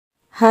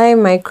Hi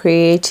my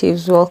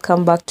creatives,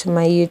 welcome back to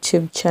my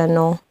YouTube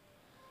channel.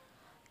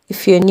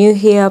 If you're new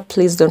here,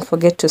 please don't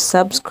forget to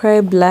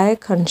subscribe,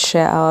 like and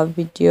share our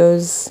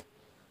videos.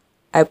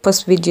 I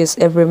post videos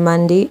every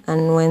Monday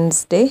and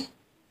Wednesday,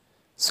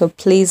 so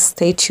please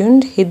stay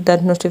tuned, hit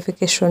that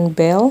notification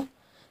bell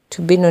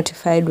to be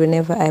notified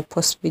whenever I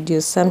post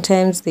videos.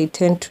 Sometimes they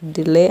tend to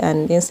delay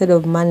and instead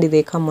of Monday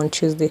they come on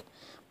Tuesday,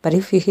 but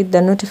if you hit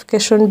the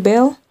notification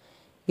bell,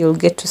 you'll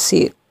get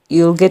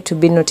to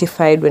be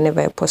notified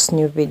whenever I post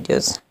new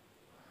videos.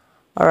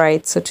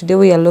 Alright, so today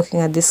we are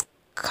looking at this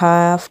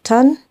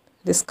kaftan.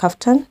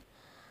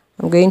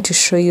 I'm going to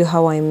show you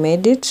how I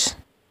made it,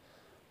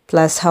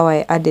 plus how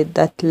I added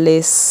that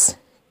lace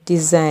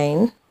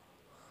design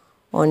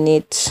on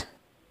it.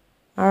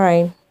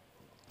 Alright,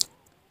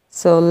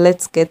 so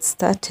let's get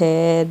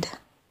started.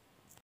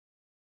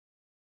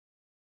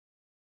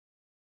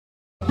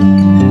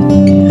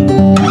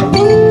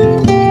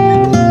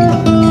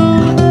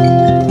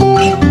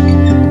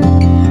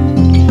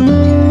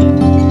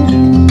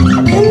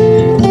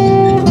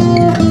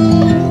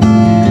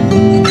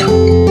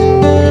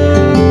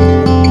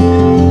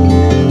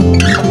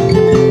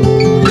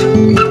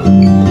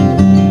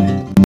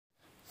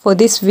 For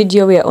this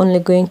video, we are only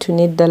going to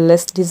need the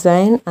lace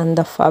design and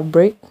the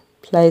fabric,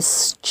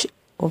 plus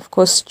of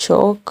course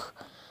chalk,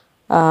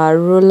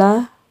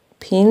 ruler,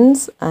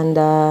 pins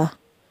and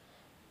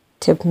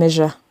tape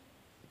measure.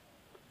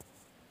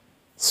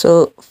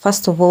 So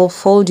first of all,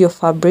 fold your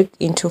fabric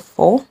into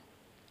four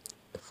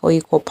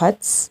equal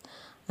parts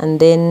and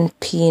then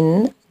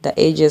pin the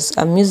edges.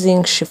 I'm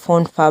using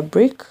chiffon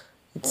fabric.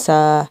 It's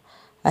a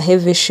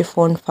heavy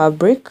chiffon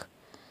fabric,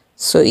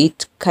 so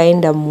it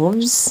kind of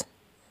moves.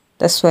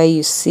 That's why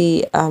you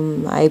see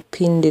I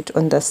pinned it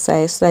on the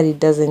side so that it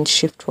doesn't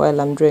shift while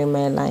I'm drawing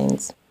my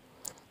lines.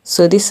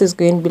 So this is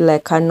going to be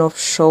like an off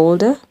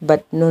shoulder,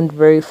 but not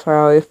very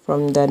far away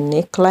from the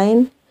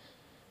neckline,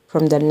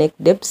 from the neck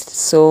depth.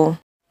 So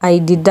I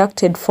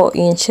deducted 4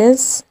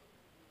 inches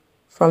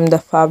from the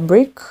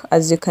fabric.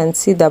 As you can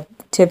see, the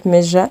tape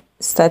measure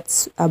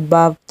starts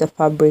above the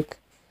fabric.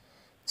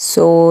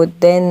 So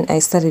then I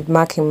started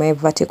marking my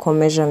vertical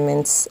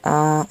measurements.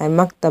 I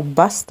marked the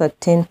bust at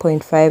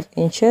 10.5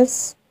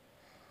 inches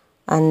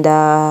and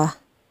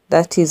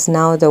that is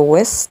now the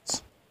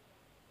waist,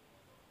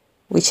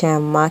 which I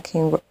am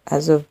marking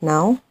as of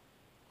now.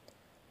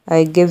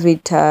 I gave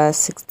it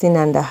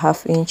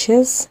 16.5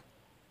 inches.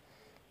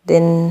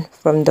 Then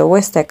from the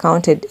waist I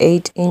counted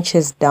 8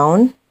 inches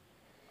down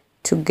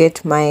to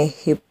get my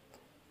hip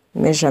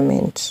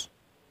measurement.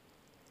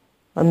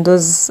 And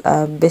those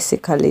are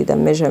basically the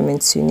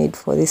measurements you need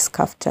for this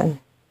kaftan.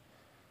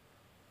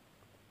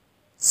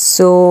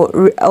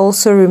 So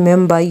also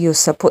remember,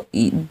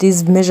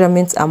 these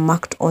measurements are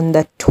marked on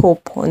the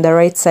top, on the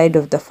right side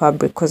of the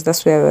fabric, because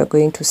that's where we're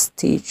going to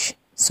stitch.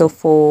 So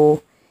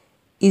for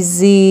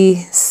easy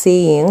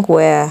seeing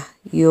where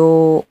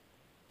you're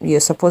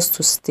supposed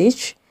to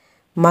stitch,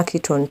 mark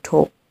it on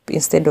top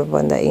instead of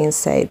on the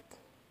inside.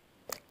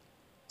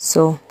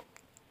 So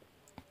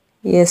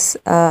yes,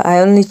 I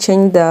only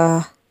changed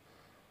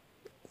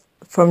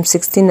from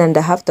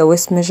 16.5, the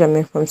waist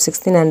measurement from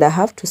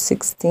 16.5 to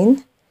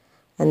 16,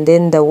 and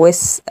then the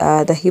waist,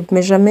 the hip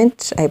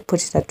measurement, I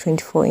put it at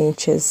 24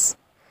 inches.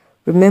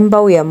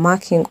 Remember, we are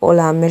marking all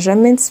our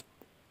measurements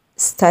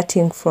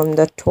starting from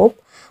the top,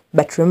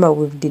 but remember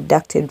we've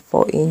deducted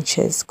 4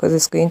 inches because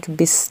it's going to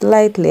be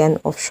slightly an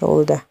off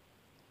shoulder.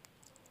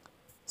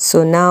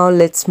 So now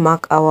let's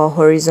mark our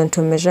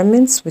horizontal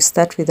measurements. We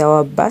start with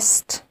our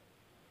bust,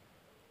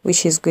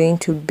 which is going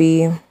to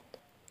be,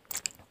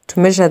 to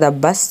measure the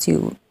bust,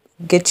 you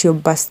get your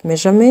bust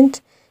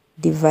measurement,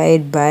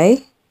 divide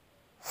by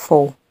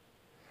 4.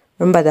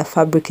 Remember, the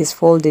fabric is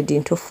folded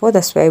into 4,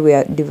 that's why we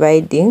are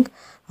dividing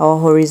our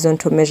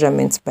horizontal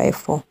measurements by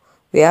 4.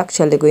 We are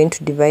actually going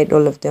to divide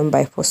all of them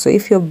by 4. So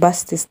if your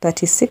bust is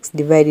 36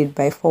 divided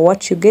by 4,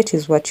 what you get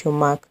is what you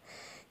mark.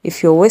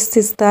 If your waist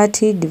is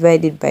 30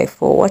 divided by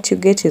 4, what you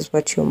get is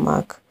what you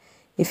mark.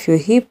 If your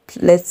hip,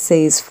 let's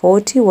say, is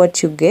 40,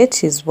 what you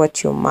get is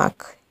what you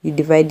mark. You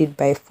divide it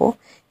by 4.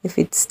 If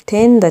it's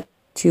 10 that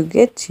you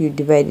get, you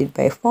divide it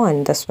by 4,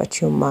 and that's what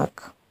you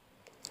mark.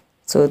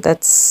 So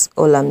that's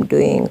all I'm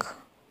doing.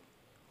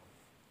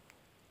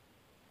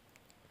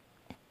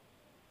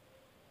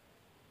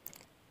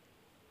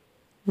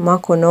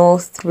 Mark on all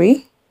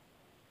three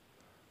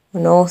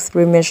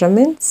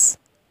measurements.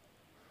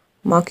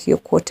 Mark your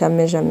quarter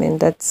measurement.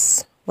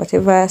 That's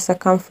whatever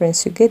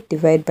circumference you get,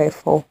 divide by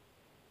 4.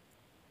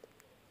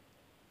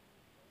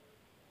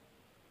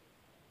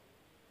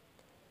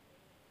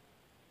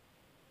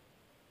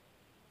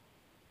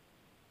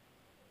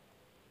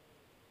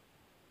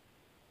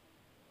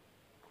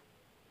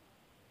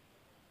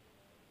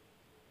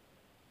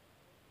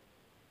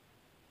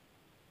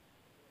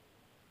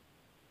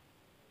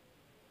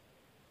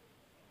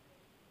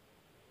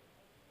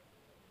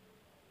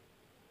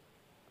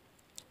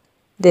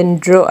 Then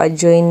draw a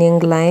joining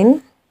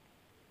line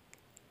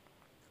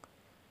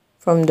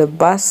from the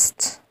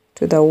bust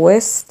to the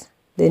waist,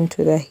 then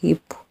to the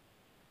hip.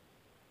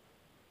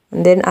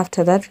 And then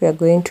after that, we are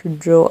going to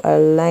draw a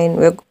line.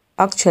 We're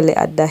actually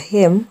at the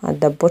hem, at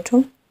the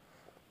bottom,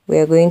 we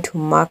are going to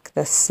mark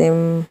the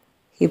same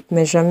hip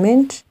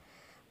measurement,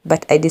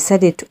 but I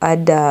decided to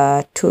add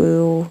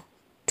 2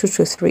 to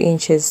 3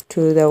 inches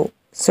to the,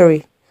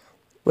 sorry,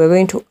 we're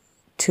going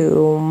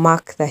to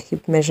mark the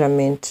hip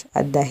measurement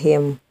at the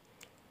hem,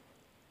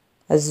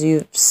 as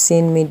you've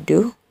seen me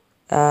do.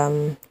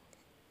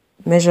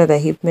 Measure the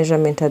hip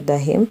measurement at the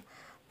hem,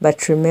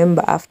 but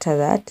remember after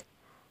that,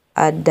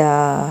 add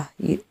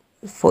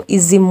for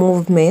easy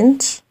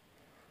movement,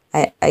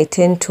 I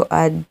tend to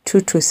add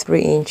 2 to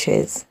 3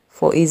 inches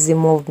for easy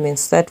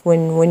movements, that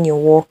when you're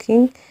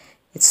walking,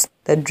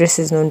 the dress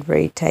is not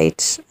very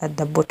tight at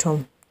the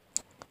bottom.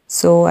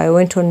 So I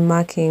went on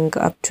marking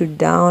up to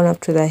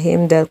the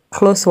hem. The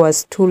cloth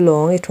was too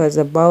long. It was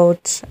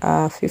about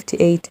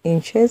 58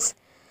 inches,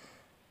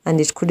 and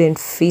it couldn't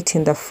fit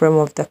in the frame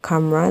of the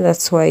camera.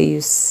 That's why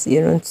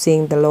you're not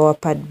seeing the lower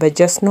part. But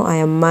just know I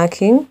am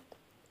marking.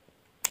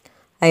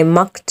 I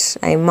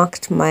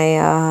marked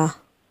my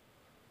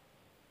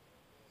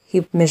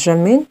hip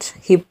measurement,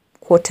 hip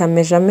quarter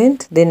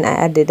measurement. Then I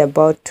added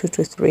about 2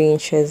 to 3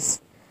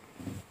 inches.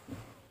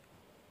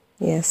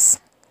 Yes.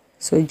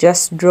 So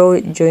just draw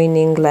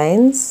joining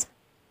lines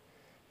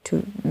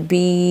to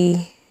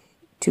be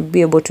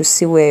able to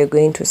see where you're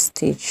going to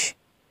stitch.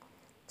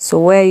 So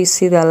where you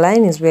see the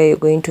line is where you're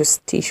going to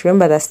stitch.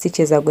 Remember, the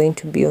stitches are going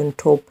to be on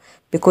top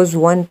because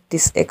we want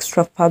this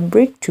extra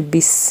fabric to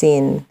be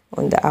seen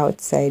on the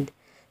outside.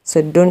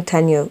 So don't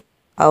turn your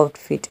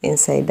outfit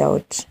inside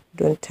out.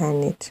 Don't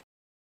turn it.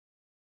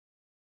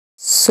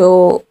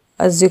 So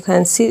as you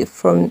can see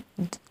from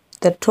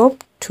the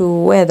top to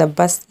where the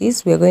bust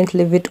is, we're going to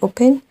leave it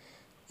open.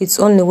 It's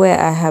only where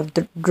I have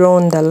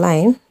drawn the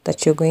line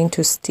that you're going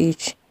to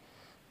stitch.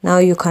 Now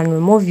you can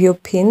remove your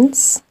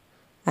pins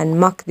and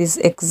mark these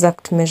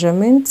exact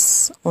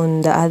measurements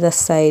on the other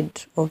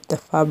side of the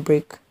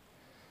fabric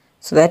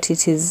so that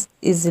it is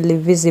easily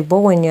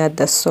visible when you're at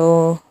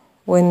the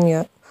when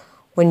you're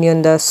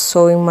on the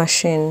sewing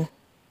machine.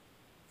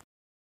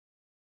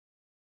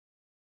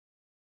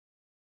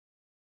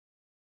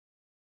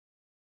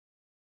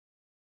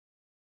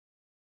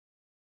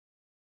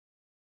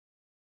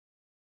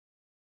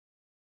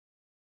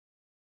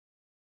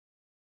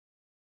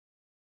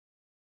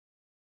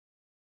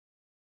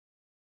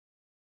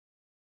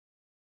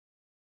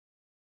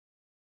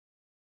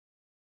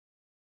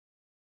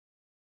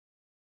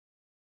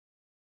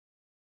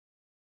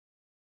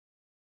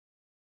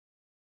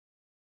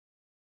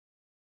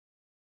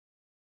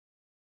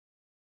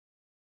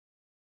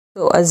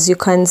 So as you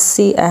can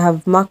see, I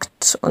have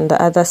marked on the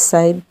other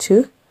side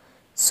too.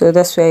 So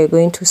that's where you're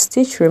going to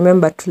stitch.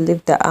 Remember to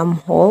leave the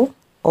armhole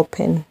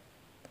open.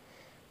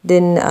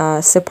 Then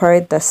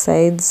separate the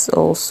sides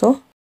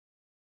also.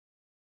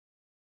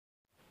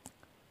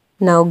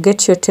 Now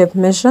get your tape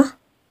measure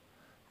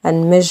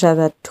and measure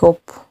the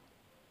top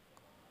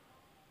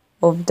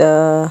of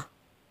the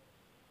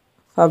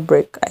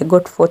fabric. I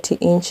got 40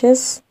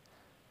 inches.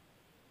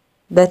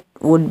 That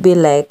would be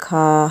like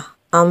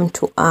arm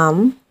to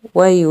arm,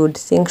 where you would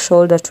think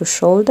shoulder to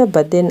shoulder,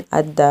 but then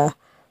add the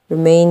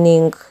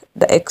remaining,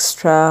 the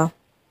extra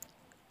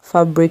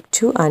fabric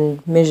too,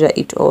 and measure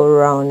it all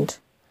around.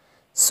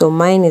 So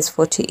mine is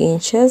 40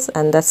 inches,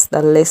 and that's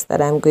the lace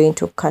that I'm going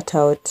to cut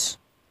out.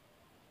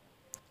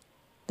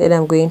 Then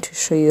I'm going to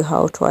show you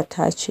how to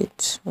attach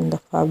it on the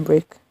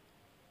fabric.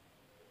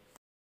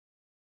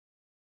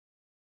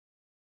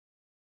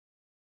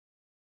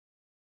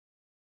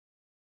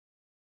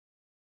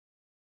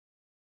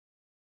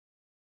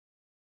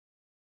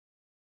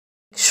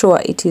 Make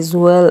sure it is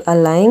well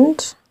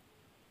aligned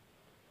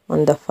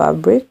on the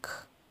fabric,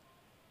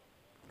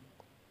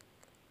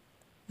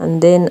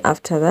 and then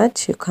after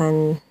that you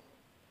can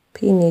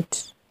pin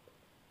it.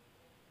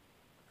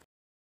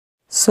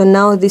 So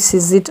now this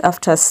is it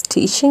after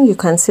stitching. You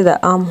can see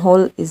the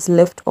armhole is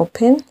left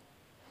open.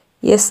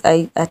 Yes,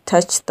 I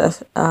attached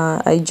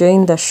I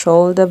joined the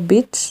shoulder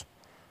bit,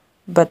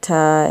 but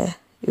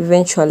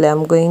eventually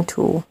I'm going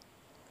to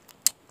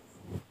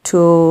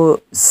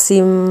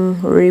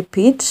seam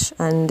repeat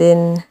and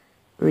then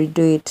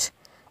redo it.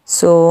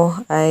 So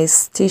I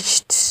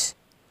stitched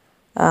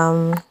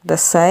the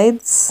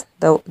sides,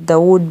 the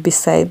would-be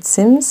side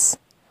seams.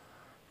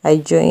 I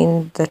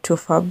joined the two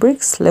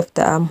fabrics, left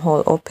the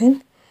armhole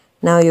open.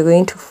 Now you're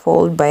going to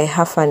fold by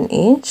 1/2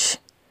 inch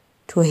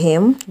to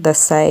hem the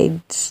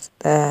side,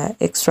 the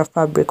extra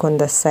fabric on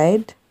the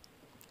side.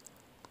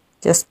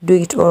 Just do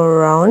it all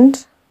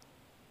around.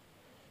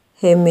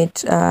 Hem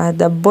it.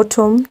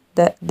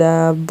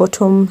 The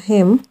bottom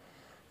hem,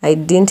 I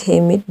didn't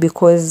hem it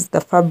because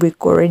the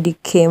fabric already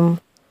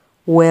came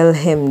well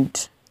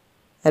hemmed.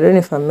 I don't know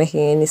if I'm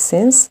making any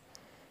sense.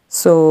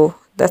 So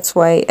that's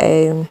why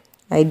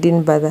I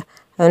didn't bother.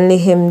 I only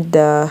hemmed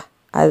the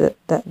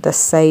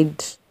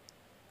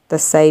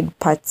side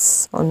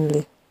parts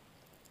only.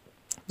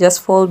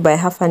 Just fold by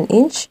 1/2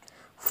 inch,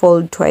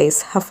 fold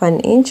twice,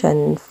 1/2 inch,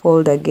 and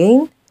fold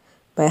again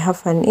by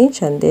 1/2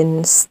 inch, and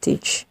then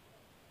stitch.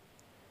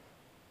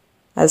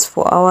 As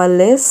for our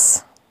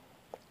lace,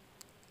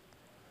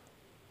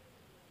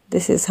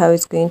 this is how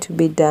it's going to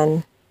be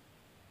done.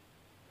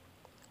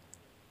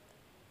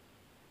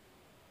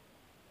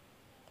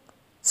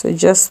 So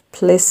just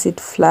place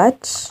it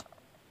flat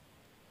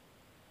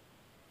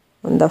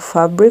on the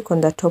fabric,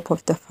 on the top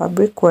of the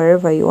fabric,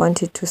 wherever you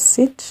want it to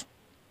sit.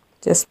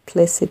 Just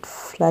place it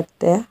flat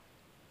there.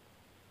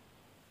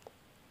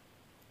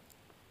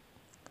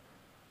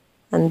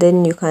 And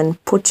then you can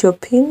put your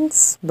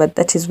pins, but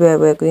that is where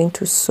we're going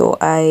to sew.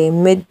 I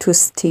made 2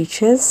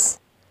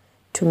 stitches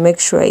to make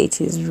sure it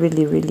is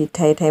really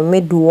tight. I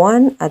made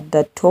one at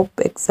the top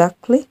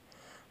exactly,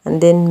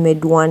 and then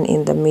made one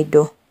in the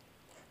middle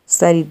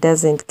so that it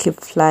doesn't keep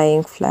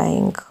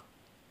flying.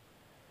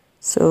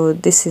 So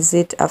this is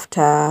it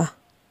after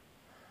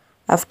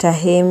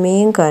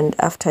hemming and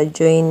after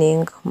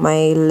joining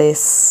my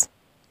lace.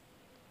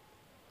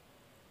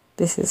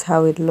 This is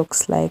how it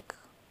looks like.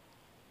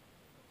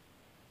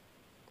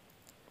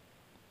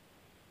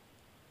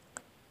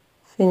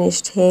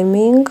 Finished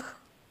hemming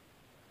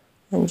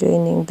and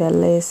joining the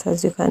lace.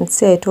 As you can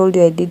see, I told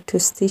you I did 2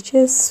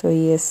 stitches, so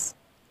yes,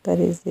 that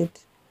is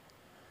it.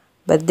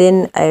 But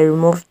then I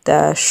removed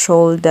the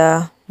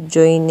shoulder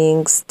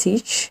joining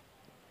stitch.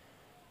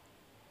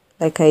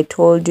 Like I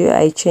told you,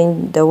 I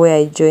changed the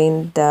way I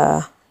joined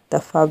the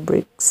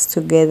fabrics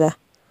together.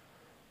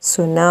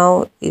 So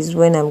now is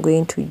when I'm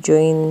going to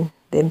join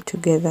them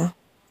together.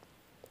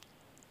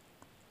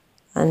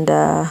 And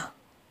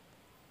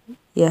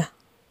yeah,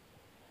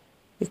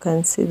 you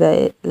can see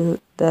that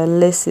the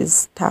lace is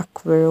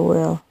stuck very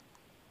well.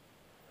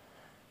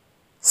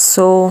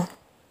 So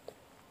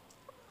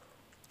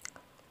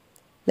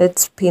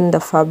let's pin the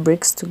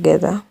fabrics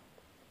together.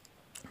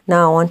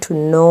 Now I want to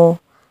know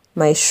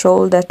my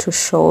shoulder to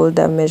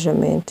shoulder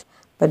measurement,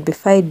 but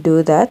before I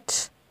do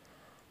that,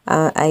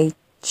 I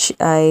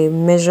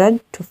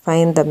measured to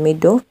find the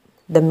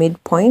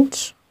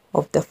midpoint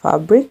of the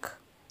fabric,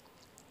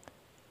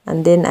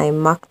 and then I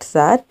marked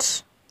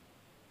that.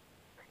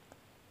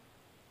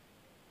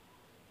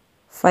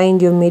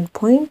 Find your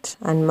midpoint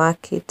and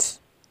mark it.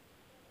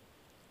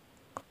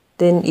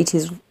 Then it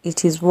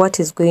is what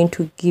is going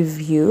to give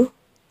you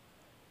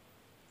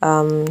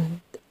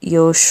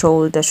your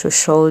shoulder to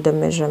shoulder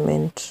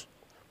measurement.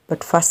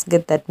 But first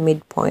get that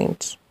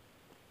midpoint.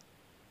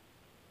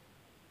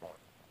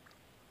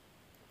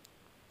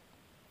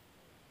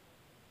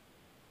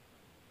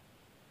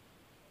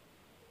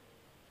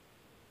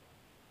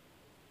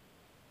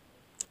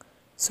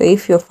 So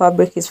if your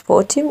fabric is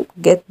 40,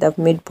 get the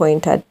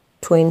midpoint at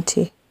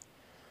 20,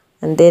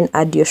 and then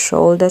add your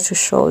shoulder to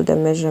shoulder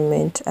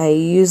measurement. I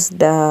used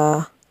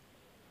the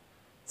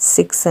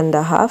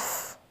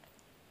 6.5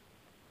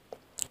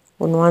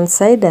 on one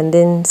side and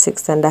then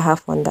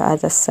 6.5 on the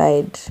other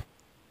side.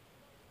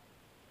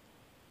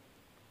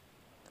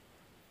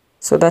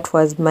 So that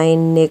was my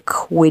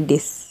neck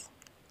width.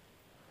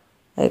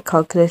 I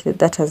calculated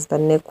that as the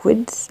neck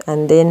width,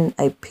 and then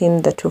I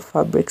pinned the 2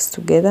 fabrics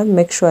together.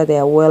 Make sure they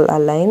are well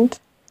aligned,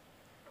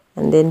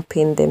 and then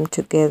pin them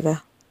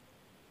together.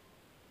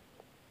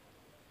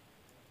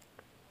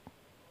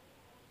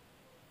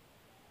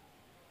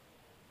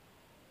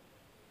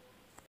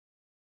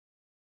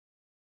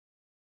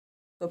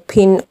 So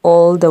pin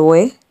all the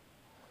way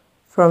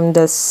from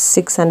the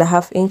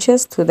 6.5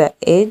 inches to the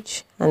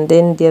edge, and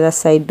then the other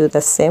side do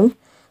the same.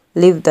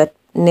 Leave that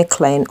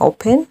neckline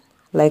open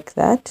like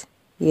that.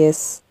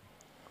 Yes.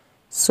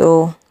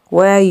 So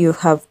where you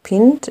have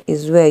pinned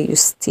is where you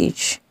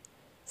stitch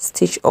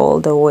all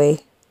the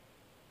way.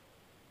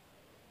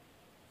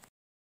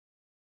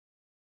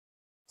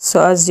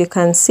 So as you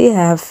can see, I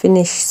have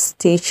finished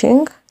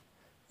stitching.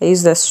 I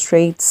used a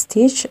straight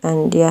stitch,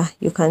 and yeah,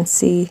 you can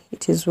see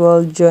it is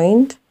well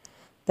joined.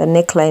 The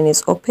neckline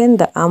is open,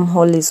 the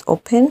armhole is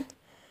open,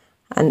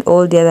 and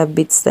all the other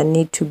bits that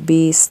need to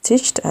be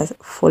stitched are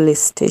fully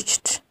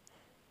stitched.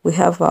 We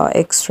have our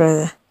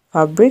extra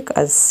fabric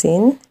as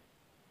seen.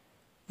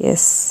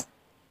 Yes,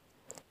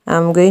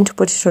 I'm going to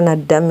put it on a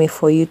dummy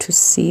for you to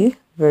see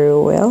very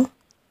well.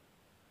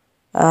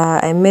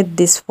 I made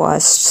this for a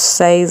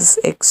size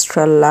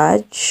extra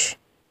large.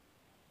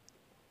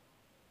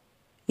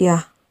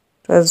 Yeah,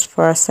 it was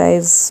for a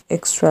size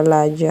extra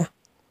larger.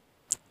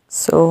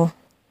 So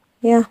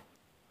yeah,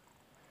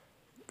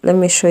 let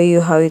me show you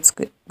how it's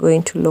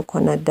going to look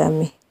on a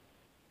dummy.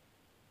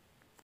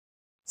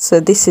 So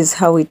this is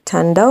how it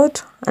turned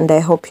out, and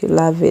I hope you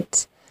love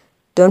it.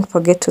 Don't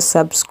forget to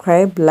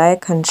subscribe,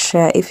 like, and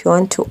share. If you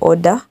want to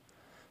order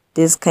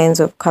these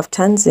kinds of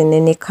kaftans in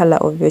any color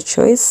of your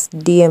choice,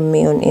 DM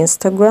me on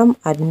Instagram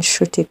at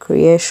Nshuti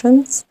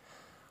Creations,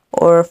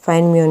 or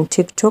find me on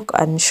TikTok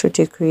at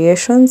Nshuti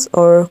Creations,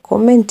 or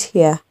comment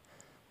here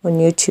on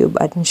YouTube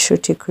at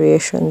Nshuti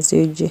Creations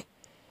UG.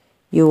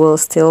 You will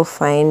still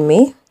find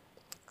me,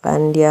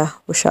 and yeah,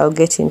 we shall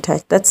get in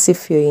touch. That's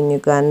if you're in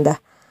Uganda.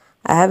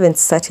 I haven't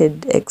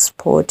started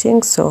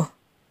exporting, so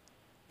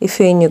if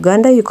you're in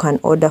Uganda, you can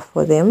order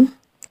for them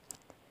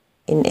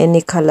in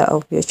any color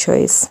of your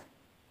choice.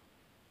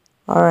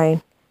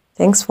 Alright,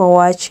 thanks for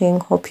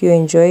watching. Hope you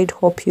enjoyed,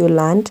 hope you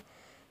learned.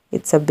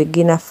 It's a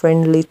beginner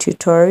friendly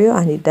tutorial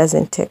and it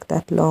doesn't take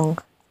that long.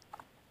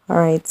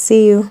 Alright,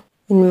 see you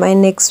in my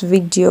next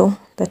video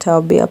that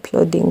I'll be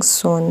uploading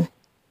soon.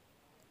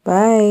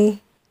 Bye.